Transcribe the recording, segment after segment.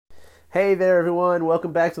Hey there, everyone.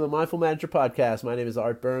 Welcome back to the Mindful Manager Podcast. My name is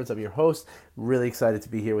Art Burns. I'm your host. Really excited to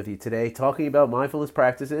be here with you today, talking about mindfulness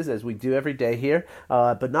practices as we do every day here.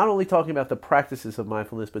 But not only talking about the practices of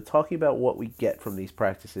mindfulness, but talking about what we get from these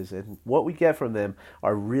practices. And what we get from them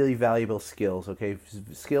are really valuable skills, okay?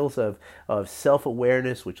 Skills of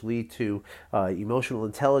self-awareness, which lead to emotional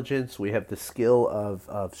intelligence. We have the skill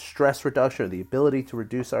of stress reduction, or the ability to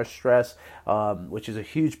reduce our stress, which is a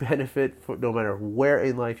huge benefit for no matter where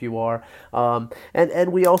in life you are.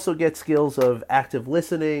 And we also get skills of active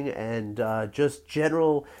listening and just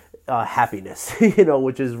general happiness,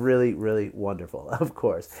 which is really, really wonderful, of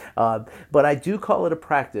course. But I do call it a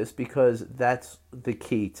practice because that's the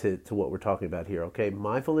key to what we're talking about here, okay?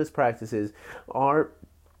 Mindfulness practices are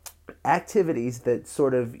activities that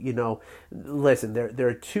sort of, listen, there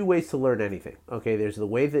are two ways to learn anything, okay? There's the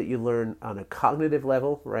way that you learn on a cognitive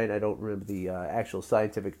level, right? I don't remember the actual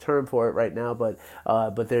scientific term for it right now, but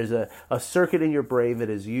there's a circuit in your brain that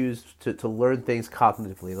is used to learn things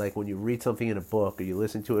cognitively, like when you read something in a book, or you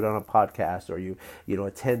listen to it on a podcast, or you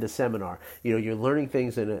attend a seminar. You're learning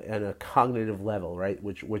things in a cognitive level, right?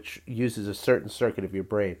 Which uses a certain circuit of your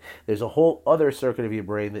brain. There's a whole other circuit of your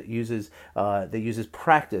brain that uses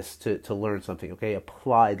practice to learn something, okay?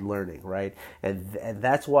 Applied learning, right? And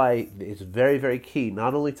that's why it's very, very key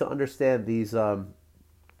not only to understand these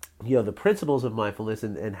the principles of mindfulness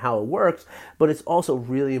and how it works, but it's also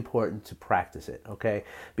really important to practice it, okay?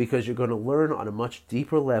 Because you're going to learn on a much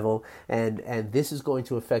deeper level, and this is going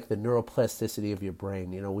to affect the neuroplasticity of your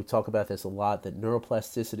brain. We talk about this a lot, that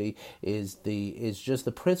neuroplasticity is just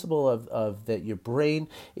the principle of that your brain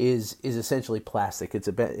is essentially plastic.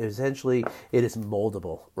 Essentially it is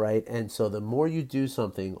moldable, right? And so the more you do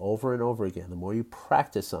something over and over again, the more you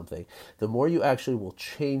practice something, the more you actually will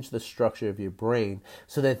change the structure of your brain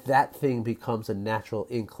so that thing becomes a natural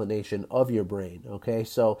inclination of your brain, okay?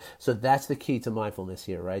 So that's the key to mindfulness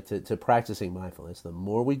here, right? To practicing mindfulness. The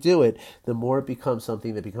more we do it, the more it becomes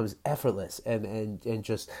something that becomes effortless and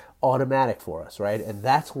just automatic for us, right? And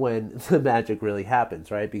that's when the magic really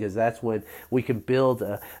happens, right? Because that's when we can build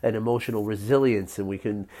an emotional resilience, and we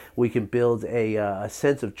can build a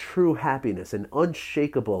sense of true happiness, an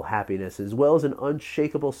unshakable happiness, as well as an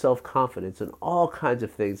unshakable self-confidence, and all kinds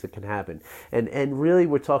of things that can happen. And really,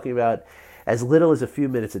 we're talking about as little as a few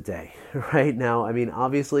minutes a day, right? Now, I mean,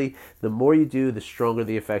 obviously, the more you do, the stronger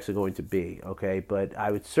the effects are going to be, okay? But I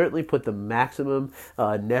would certainly put the maximum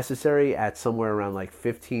necessary at somewhere around like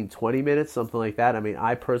 15, 20 minutes, something like that. I mean,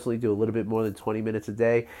 I personally do a little bit more than 20 minutes a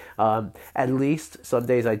day. At least, some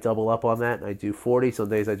days I double up on that, and I do 40, some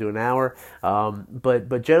days I do an hour.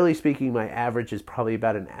 But generally speaking, my average is probably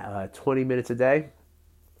about 20 minutes a day.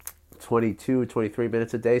 22, 23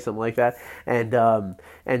 minutes a day, something like that,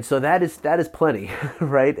 and so that is plenty,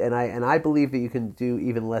 right? And I believe that you can do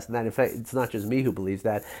even less than that. In fact, it's not just me who believes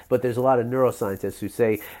that, but there's a lot of neuroscientists who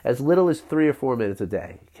say as little as 3 or 4 minutes a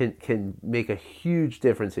day can make a huge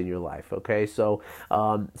difference in your life. Okay,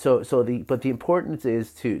 but the importance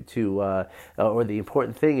is or the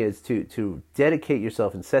important thing is to dedicate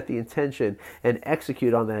yourself and set the intention and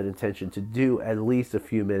execute on that intention to do at least a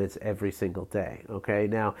few minutes every single day. Okay,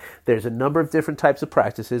 now there's a number of different types of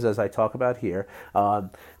practices, as I talk about here.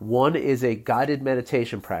 One is a guided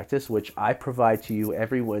meditation practice, which I provide to you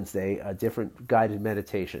every Wednesday, a different guided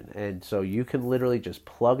meditation. And so you can literally just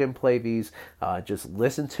plug and play these, just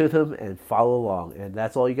listen to them and follow along. And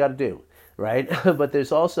that's all you got to do. Right? But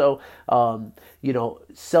there's also,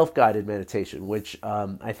 self-guided meditation, which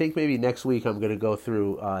I think maybe next week I'm going to go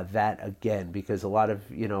through that again, because a lot of,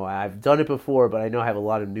 I've done it before, but I know I have a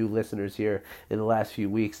lot of new listeners here in the last few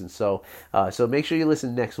weeks. And so make sure you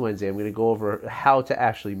listen next Wednesday. I'm going to go over how to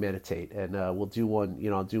actually meditate, and we'll do one,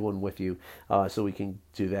 I'll do one with you so we can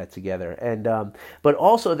do that together. And but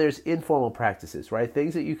also there's informal practices, right?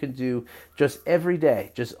 Things that you can do just every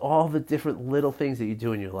day, just all the different little things that you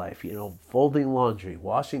do in your life, folding laundry,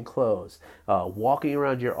 washing clothes, walking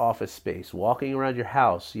around your office space, walking around your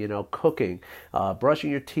house, cooking, brushing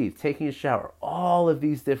your teeth, taking a shower. All of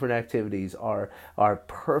these different activities are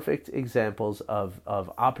perfect examples of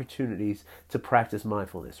opportunities to practice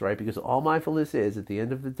mindfulness, right? Because all mindfulness is, at the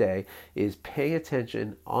end of the day, is paying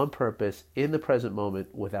attention on purpose in the present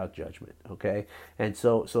moment without judgment, okay? And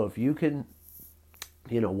so if you can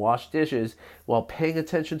wash dishes while paying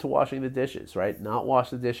attention to washing the dishes, right? Not wash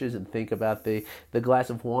the dishes and think about the glass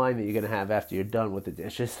of wine that you're going to have after you're done with the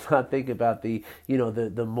dishes. Not think about the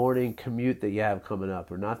morning commute that you have coming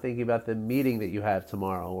up, or not thinking about the meeting that you have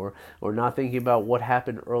tomorrow, or not thinking about what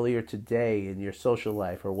happened earlier today in your social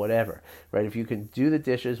life or whatever, right? If you can do the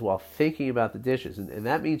dishes while thinking about the dishes, and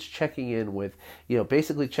that means checking in with,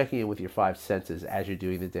 basically checking in with your five senses as you're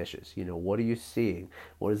doing the dishes. What are you seeing?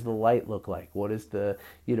 What does the light look like? What is the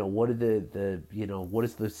what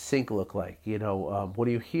does the sink look like? What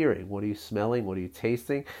are you hearing? What are you smelling? What are you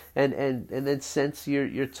tasting? And then sense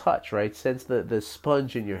your touch, right? Sense the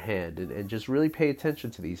sponge in your hand, and just really pay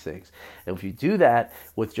attention to these things. And if you do that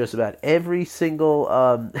with just about every single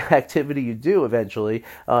activity you do, eventually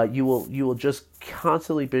you will just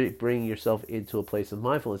constantly bringing yourself into a place of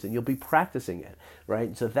mindfulness, and you'll be practicing it, right?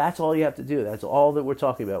 And so that's all you have to do. That's all that we're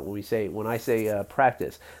talking about when I say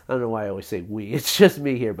practice. I don't know why I always say we. It's just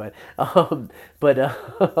me here, but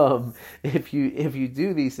if you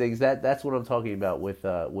do these things, that's what I'm talking about with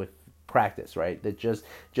practice, right? That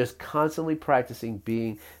just constantly practicing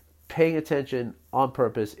paying attention on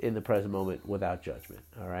purpose in the present moment without judgment.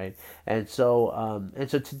 All right, and so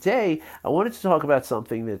today I wanted to talk about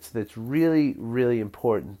something that's really, really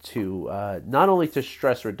important to not only to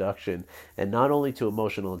stress reduction and not only to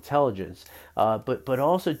emotional intelligence, but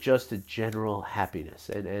also just to general happiness.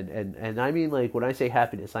 And I mean, like, when I say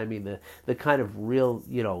happiness, I mean the kind of real,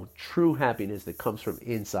 true happiness that comes from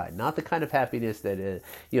inside, not the kind of happiness that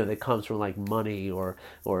that comes from like money or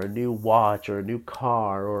a new watch or a new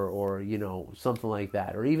car or something like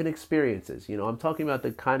that, or even experiences. I'm talking about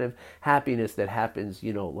the kind of happiness that happens,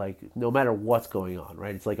 like no matter what's going on,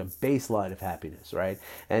 right? It's like a baseline of happiness, right?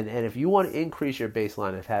 And if you want to increase your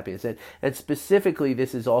baseline of happiness, and specifically,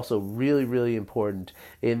 this is also really, really important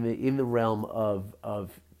in the realm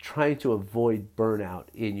of trying to avoid burnout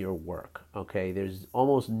in your work. Okay, there's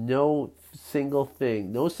almost no single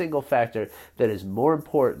factor that is more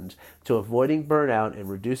important to avoiding burnout and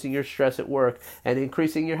reducing your stress at work and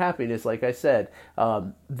increasing your happiness, like I said,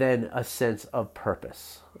 than a sense of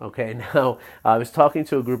purpose. Okay, now I was talking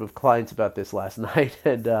to a group of clients about this last night,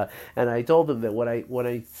 and I told them that when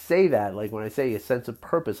I say that, like when I say a sense of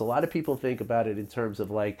purpose, a lot of people think about it in terms of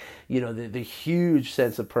like the huge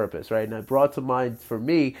sense of purpose, right? And I brought to mind for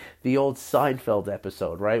me the old Seinfeld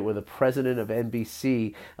episode, right, where the president of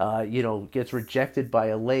NBC, gets rejected by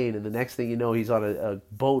Elaine, and the next thing you know, he's on a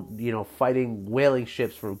boat, fighting whaling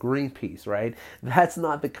ships for Greenpeace, right? That's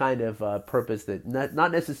not the kind of purpose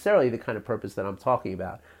not necessarily the kind of purpose that I'm talking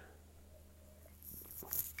about.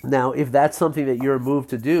 Now, if that's something that you're moved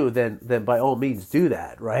to do, then by all means do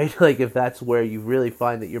that, right? Like if that's where you really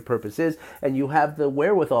find that your purpose is, and you have the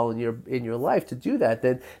wherewithal in your life to do that,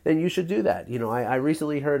 then you should do that. I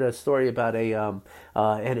recently heard a story about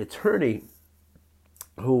an attorney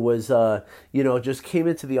who was just came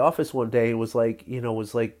into the office one day and was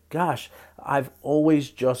like, gosh, I've always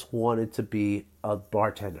just wanted to be a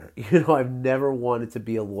bartender. I've never wanted to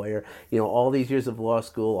be a lawyer. All these years of law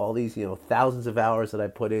school, all these, thousands of hours that I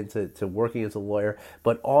put into working as a lawyer,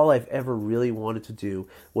 but all I've ever really wanted to do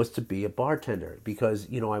was to be a bartender because,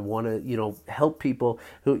 I want to, help people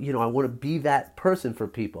who, I want to be that person for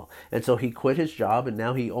people. And so he quit his job, and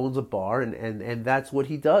now he owns a bar, and that's what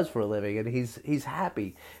he does for a living. And he's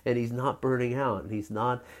happy, and he's not burning out, and he's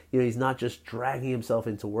not just dragging himself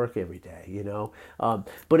into work every day,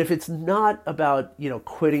 but if it's not about,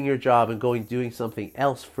 quitting your job and doing something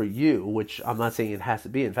else for you, which I'm not saying it has to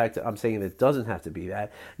be. In fact, I'm saying that it doesn't have to be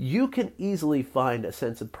that. You can easily find a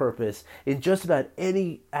sense of purpose in just about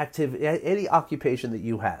any activity, any occupation that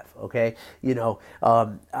you have. Okay.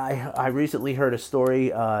 I recently heard a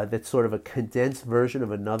story, that's sort of a condensed version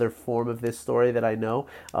of another form of this story that I know,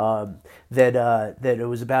 that it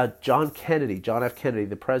was about John F. Kennedy,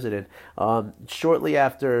 the president, shortly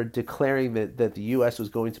after declaring that the U.S. was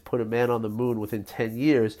going to put a man on the moon within 10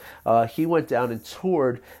 years, he went down and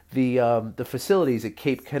toured the facilities at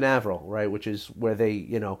Cape Canaveral, right, which is where they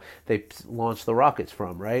launched the rockets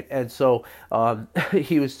from, right? And so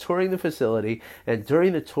he was touring the facility, and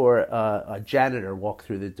during the tour, a janitor walked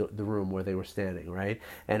through the room where they were standing, right?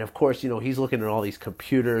 And of course, he's looking at all these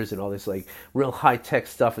computers and all this like real high-tech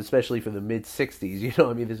stuff, especially for the mid-60s,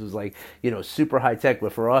 I mean, this was like, super high-tech,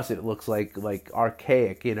 but for us, it looks like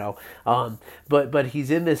archaic, but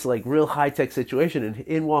he's in this like real high-tech situation, and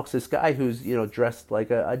in walks this guy who's, dressed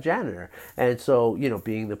like a janitor. And so,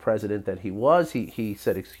 being the president that he was, he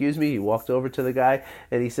said, "Excuse me." He walked over to the guy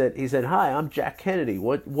and he said, "Hi, I'm Jack Kennedy.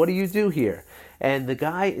 What do you do here?" And the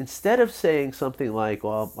guy, instead of saying something like,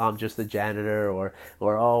 well, I'm just the janitor, or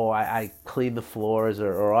oh, I clean the floors,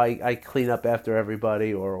 or I clean up after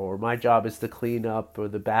everybody, or my job is to clean up or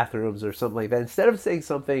the bathrooms or something like that. Instead of saying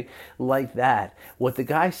something like that, what the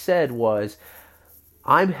guy said was,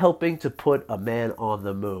 I'm helping to put a man on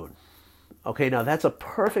the moon. Okay, now that's a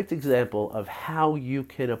perfect example of how you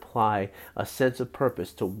can apply a sense of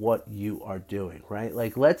purpose to what you are doing, right?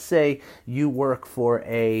 Like, let's say you work for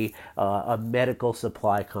a medical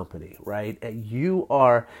supply company, right? And you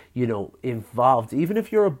are, involved, even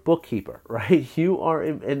if you're a bookkeeper, right? You are,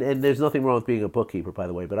 and there's nothing wrong with being a bookkeeper, by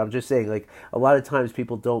the way, but I'm just saying, like, a lot of times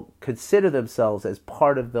people don't consider themselves as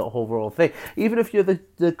part of the overall thing. Even if you're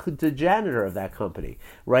the janitor of that company,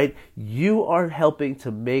 right? You are helping to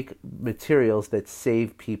make materials that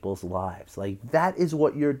save people's lives. Like, that is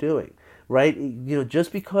what you're doing, right?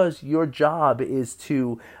 Just because your job is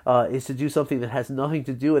to do something that has nothing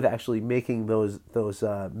to do with actually making those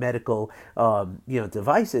medical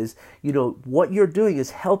devices, what you're doing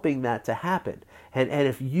is helping that to happen. And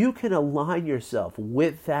if you can align yourself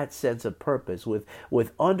with that sense of purpose,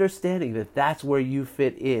 with understanding that that's where you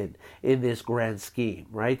fit in this grand scheme,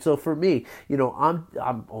 right? So for me,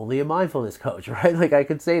 I'm only a mindfulness coach, right? Like, I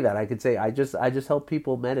could say that. I could say I just help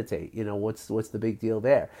people meditate. What's the big deal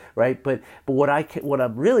there, right? But what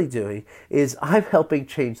I'm really doing is I'm helping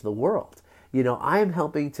change the world. I am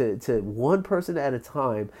helping to one person at a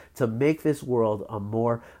time to make this world a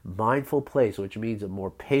more mindful place, which means a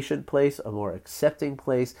more patient place, a more accepting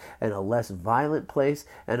place, and a less violent place,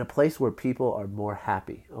 and a place where people are more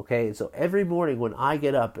happy. Okay, and so every morning when I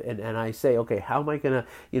get up and I say, okay, how am I going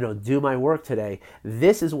to do my work today?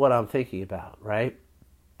 This is what I'm thinking about, right?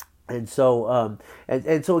 And so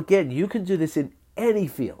and so again, you can do this in any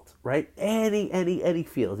field, right? Any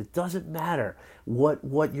field. It doesn't matter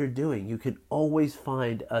what you're doing. You can always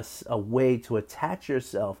find a way to attach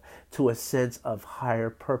yourself to a sense of higher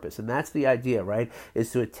purpose. And that's the idea, right?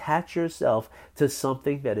 Is to attach yourself to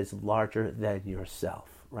something that is larger than yourself,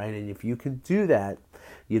 right? And if you can do that,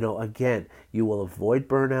 again, you will avoid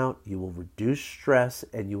burnout, you will reduce stress,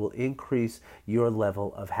 and you will increase your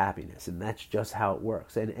level of happiness. And that's just how it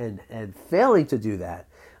works. And failing to do that,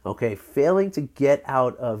 okay, failing to get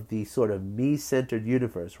out of the sort of me-centered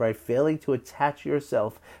universe, right? Failing to attach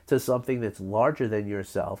yourself to something that's larger than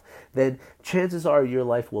yourself, then chances are your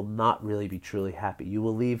life will not really be truly happy. You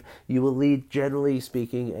will lead, generally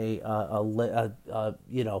speaking, a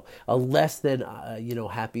less than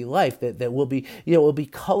happy life that will be will be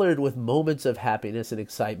colored with moments of happiness and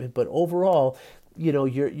excitement, but overall,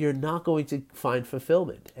 you're not going to find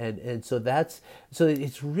fulfillment, and so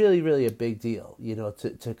it's really a big deal,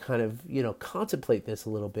 to kind of contemplate this a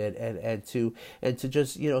little bit, and to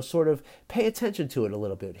just sort of pay attention to it a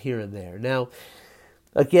little bit here and there. Now,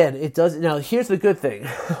 again, it does. Now, here's the good thing.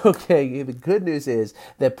 Okay, the good news is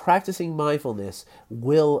that practicing mindfulness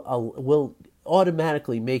will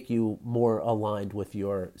automatically make you more aligned with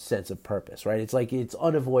your sense of purpose, right? It's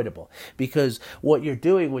unavoidable, because what you're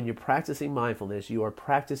doing when you're practicing mindfulness, you are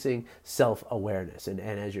practicing self-awareness. And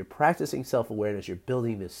as you're practicing self-awareness, you're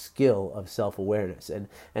building the skill of self-awareness. And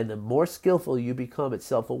the more skillful you become at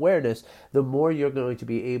self-awareness, the more you're going to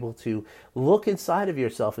be able to look inside of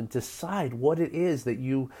yourself and decide what is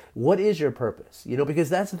your purpose, because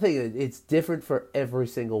that's the thing. It's different for every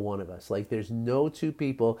single one of us. Like, there's no two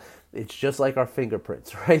people. It's just like our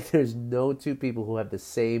fingerprints, right? There's no two people who have the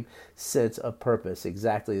same sense of purpose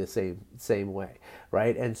exactly the same way,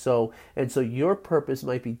 right? And so your purpose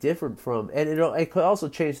might be different from, and it could also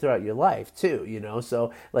change throughout your life too,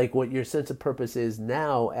 So like, what your sense of purpose is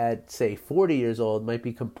now at, say, 40 years old might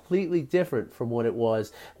be completely different from what it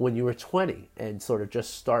was when you were 20 and sort of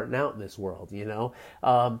just starting out in this world,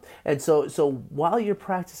 And so while you're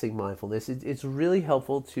practicing mindfulness, it's really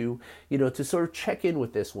helpful to sort of check in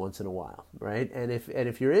with this once in a while, right? And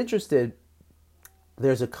if you're interested,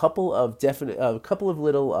 there's a couple of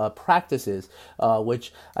little practices,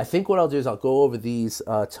 which I think what I'll do is I'll go over these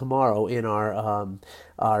tomorrow in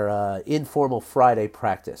our informal Friday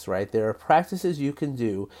practice, right? There are practices you can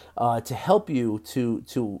do to help you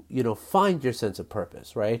to find your sense of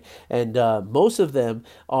purpose, right? And most of them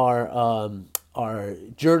are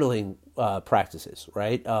journaling practices,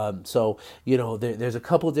 right? So there's a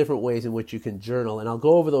couple of different ways in which you can journal, and I'll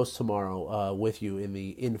go over those tomorrow with you in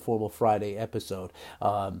the Informal Friday episode.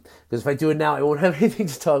 Because if I do it now, I won't have anything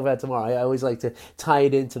to talk about tomorrow. I always like to tie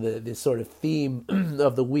it into this sort of theme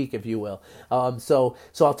of the week, if you will. So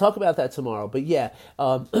I'll talk about that tomorrow. But yeah,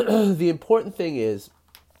 the important thing is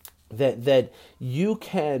that you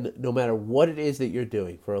can, no matter what it is that you're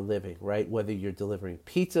doing for a living, right? Whether you're delivering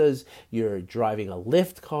pizzas, you're driving a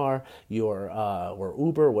Lyft car, you're or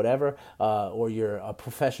Uber, whatever, or you're a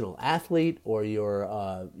professional athlete, or you're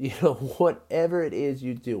whatever it is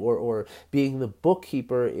you do, or being the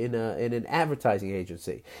bookkeeper in an advertising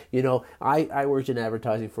agency. I worked in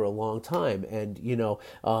advertising for a long time, and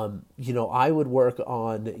I would work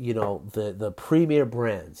on the premier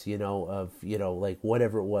brands, of like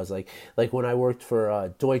whatever it was, like when I worked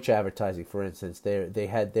for Deutsche Advertising, for instance, they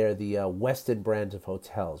had there the Westin brand of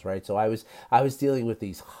hotels, right? So I was dealing with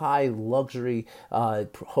these high luxury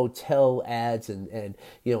hotel ads and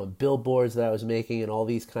billboards that I was making and all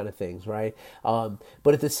these kind of things, right?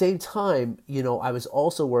 But at the same time, I was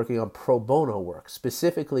also working on pro bono work,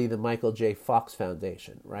 specifically the Michael J. Fox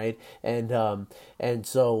Foundation, right? And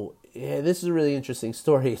so. Yeah, this is a really interesting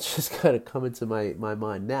story. It's just kind of coming to my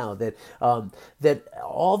mind now that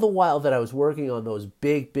all the while that I was working on those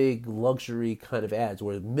big luxury kind of ads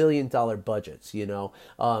with $1 million budgets,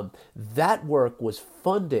 that work was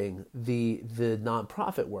funding the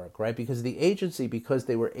nonprofit work, right? Because the agency, because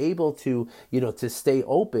they were able to to stay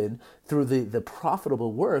open through the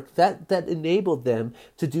profitable work, that enabled them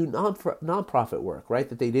to do nonprofit work, right?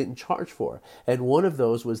 That they didn't charge for, and one of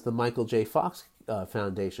those was the Michael J. Fox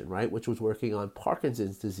Foundation, right, which was working on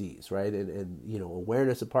Parkinson's disease, right, and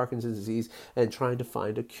awareness of Parkinson's disease and trying to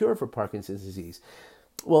find a cure for Parkinson's disease.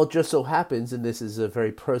 Well, it just so happens, and this is a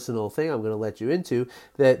very personal thing I'm going to let you into,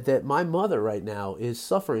 that my mother right now is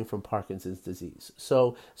suffering from Parkinson's disease.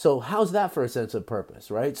 So how's that for a sense of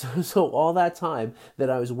purpose, right? So all that time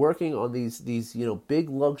that I was working on these big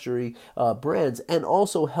luxury brands, and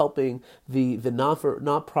also helping the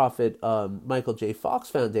nonprofit Michael J.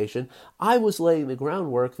 Fox Foundation, I was laying the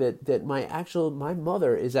groundwork that my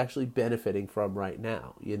mother is actually benefiting from right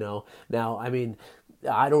now. Now, I mean,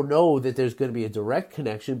 I don't know that there's going to be a direct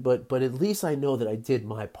connection, but at least I know that I did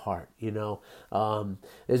my part.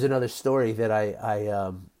 There's another story that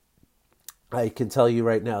I can tell you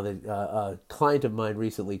right now that a client of mine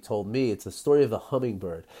recently told me. It's the story of the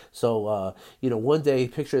hummingbird. So, one day,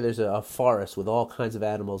 picture there's a forest with all kinds of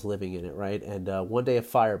animals living in it, right? And one day a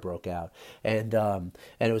fire broke out, and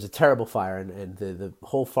it was a terrible fire, and the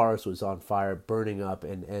whole forest was on fire, burning up,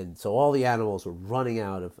 and so all the animals were running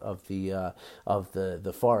out of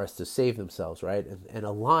the forest to save themselves, right? And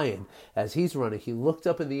a lion, as he's running, he looked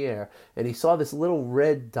up in the air, and he saw this little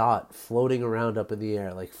red dot floating around up in the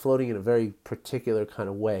air, like floating in a very particular kind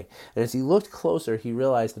of way. And as he looked closer, he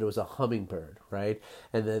realized that it was a hummingbird, right?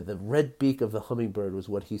 And the red beak of the hummingbird was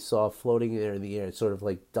what he saw floating there in the air, sort of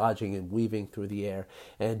like dodging and weaving through the air.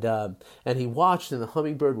 And he watched, and the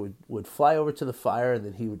hummingbird would fly over to the fire, and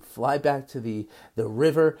then he would fly back to the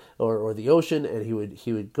river or the ocean, and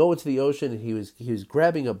he would go into the ocean, and he was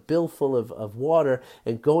grabbing a bill full of water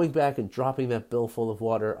and going back and dropping that bill full of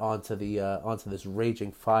water onto this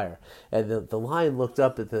raging fire. And the lion looked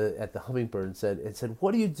up at the hummingbird and said,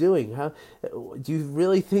 "What are you doing? Do you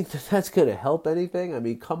really think that that's going to help anything? I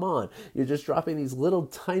mean, come on. You're just dropping these little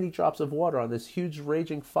tiny drops of water on this huge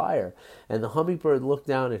raging fire." And the hummingbird looked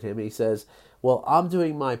down at him and he says, "Well, I'm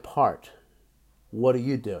doing my part. What are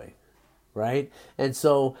you doing?" Right? And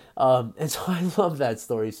so I love that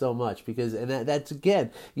story so much, because that's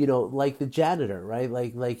again, like the janitor, right?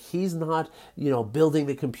 Like he's not, building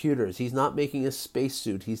the computers. He's not making a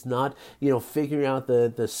spacesuit. He's not, figuring out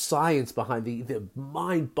the science behind the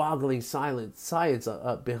mind-boggling science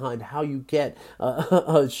behind how you get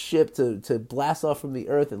a ship to blast off from the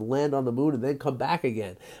Earth and land on the moon and then come back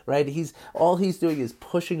again, right? All he's doing is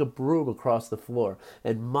pushing a broom across the floor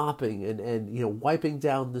and mopping and wiping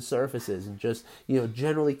down the surfaces, and just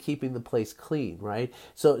generally keeping the place clean, right?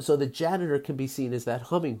 So the janitor can be seen as that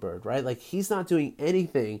hummingbird, right? Like he's not doing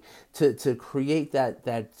anything to create that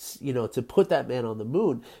to put that man on the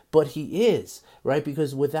moon, but he is, right?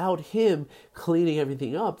 Because without him cleaning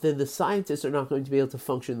everything up, then the scientists are not going to be able to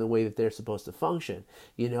function the way that they're supposed to function,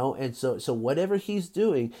 and so whatever he's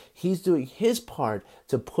doing his part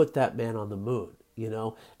to put that man on the moon.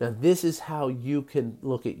 Now this is how you can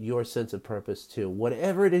look at your sense of purpose too.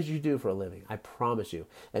 Whatever it is you do for a living, I promise you.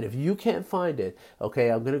 And if you can't find it,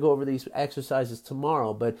 okay, I'm going to go over these exercises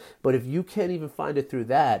tomorrow, but if you can't even find it through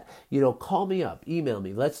that, call me up, email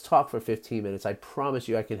me, let's talk for 15 minutes. I promise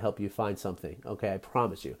you I can help you find something, okay? I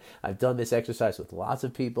promise you. I've done this exercise with lots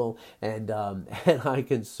of people, and I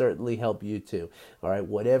can certainly help you too, all right?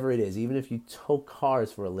 Whatever it is, even if you tow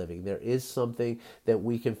cars for a living, there is something that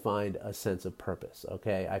we can find a sense of purpose.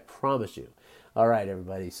 Okay, I promise you. All right,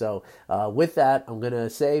 everybody. So with that, I'm going to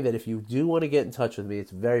say that if you do want to get in touch with me,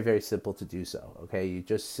 it's very, very simple to do so. Okay, you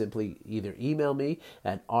just simply either email me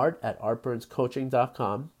at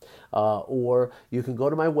art@artburnscoaching.com, or you can go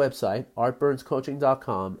to my website,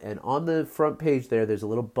 artburnscoaching.com, and on the front page there's a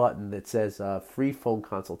little button that says free phone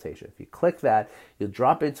consultation. If you click that, you'll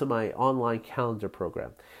drop into my online calendar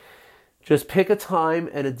program. Just pick a time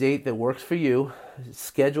and a date that works for you.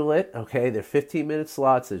 Schedule it, okay? They're 15-minute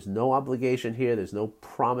slots. There's no obligation here. There's no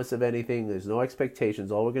promise of anything. There's no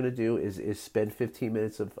expectations. All we're going to do is spend 15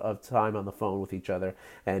 minutes of time on the phone with each other.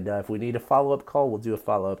 And if we need a follow-up call, we'll do a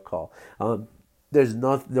follow-up call. There's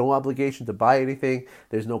no obligation to buy anything.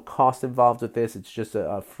 There's no cost involved with this. It's just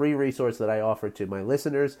a free resource that I offer to my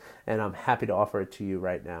listeners, and I'm happy to offer it to you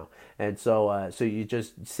right now. And so you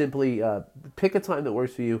just simply pick a time that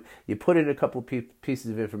works for you. You put in a couple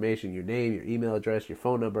pieces of information, your name, your email address, your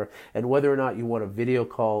phone number, and whether or not you want a video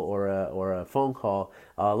call or a phone call.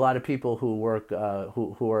 A lot of people who work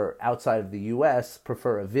who are outside of the U.S.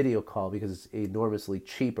 prefer a video call because it's enormously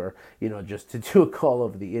cheaper, just to do a call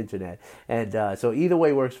over the internet. And so either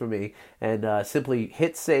way works for me. And simply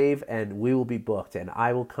hit save, and we will be booked. And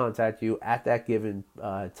I will contact you at that given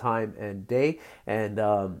time and day, and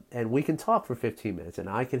we can talk for 15 minutes, and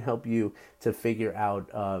I can help you to figure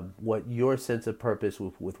out what your sense of purpose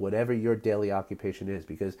with whatever your daily occupation is,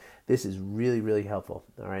 because this is really, really helpful.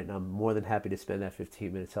 All right, and I'm more than happy to spend that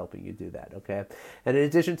 15 minutes helping you do that. Okay, and in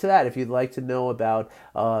addition to that, if you'd like to know about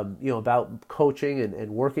about coaching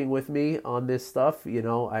and working with me on this stuff,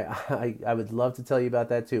 I would love to tell you about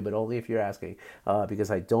that too, but only if you're asking,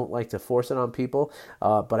 because I don't like to force it on people,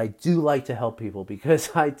 but I do like to help people, because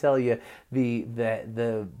I tell you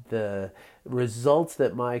the results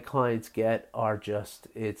that my clients get are just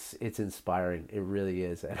it's inspiring. It really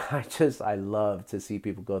is, and I love to see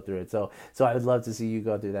people go through it. So I would love to see you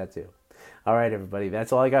go through that too. All right, everybody,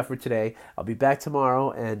 that's all I got for today. I'll be back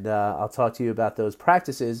tomorrow, and I'll talk to you about those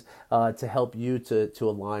practices to help you to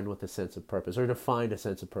align with a sense of purpose, or to find a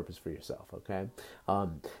sense of purpose for yourself. Okay,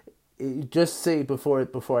 just say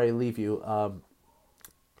before I leave you.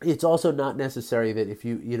 It's also not necessary that if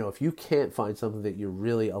you can't find something that you're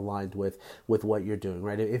really aligned with what you're doing,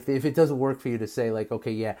 right? If it doesn't work for you to say, like,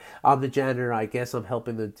 okay, yeah, I'm the janitor, I guess I'm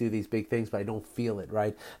helping them do these big things, but I don't feel it,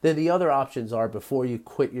 right? Then the other options are, before you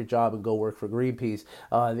quit your job and go work for Greenpeace,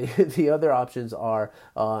 the other options are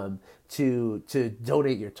to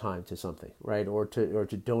donate your time to something, right? Or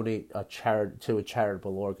to donate to a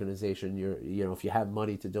charitable organization. If you have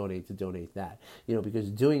money to donate that, because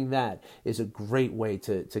doing that is a great way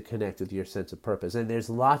to connect with your sense of purpose. And there's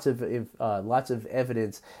lots of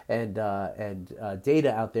evidence and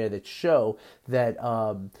data out there that show that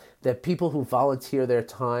that people who volunteer their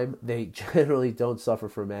time, they generally don't suffer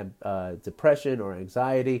from depression or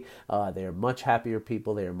anxiety. They are much happier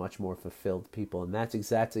people. They are much more fulfilled people. And that's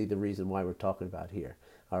exactly the reason why we're talking about here.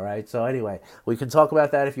 All right. So anyway, we can talk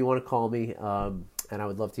about that if you want to call me. And I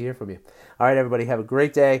would love to hear from you. All right, everybody, have a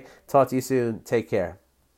great day. Talk to you soon. Take care.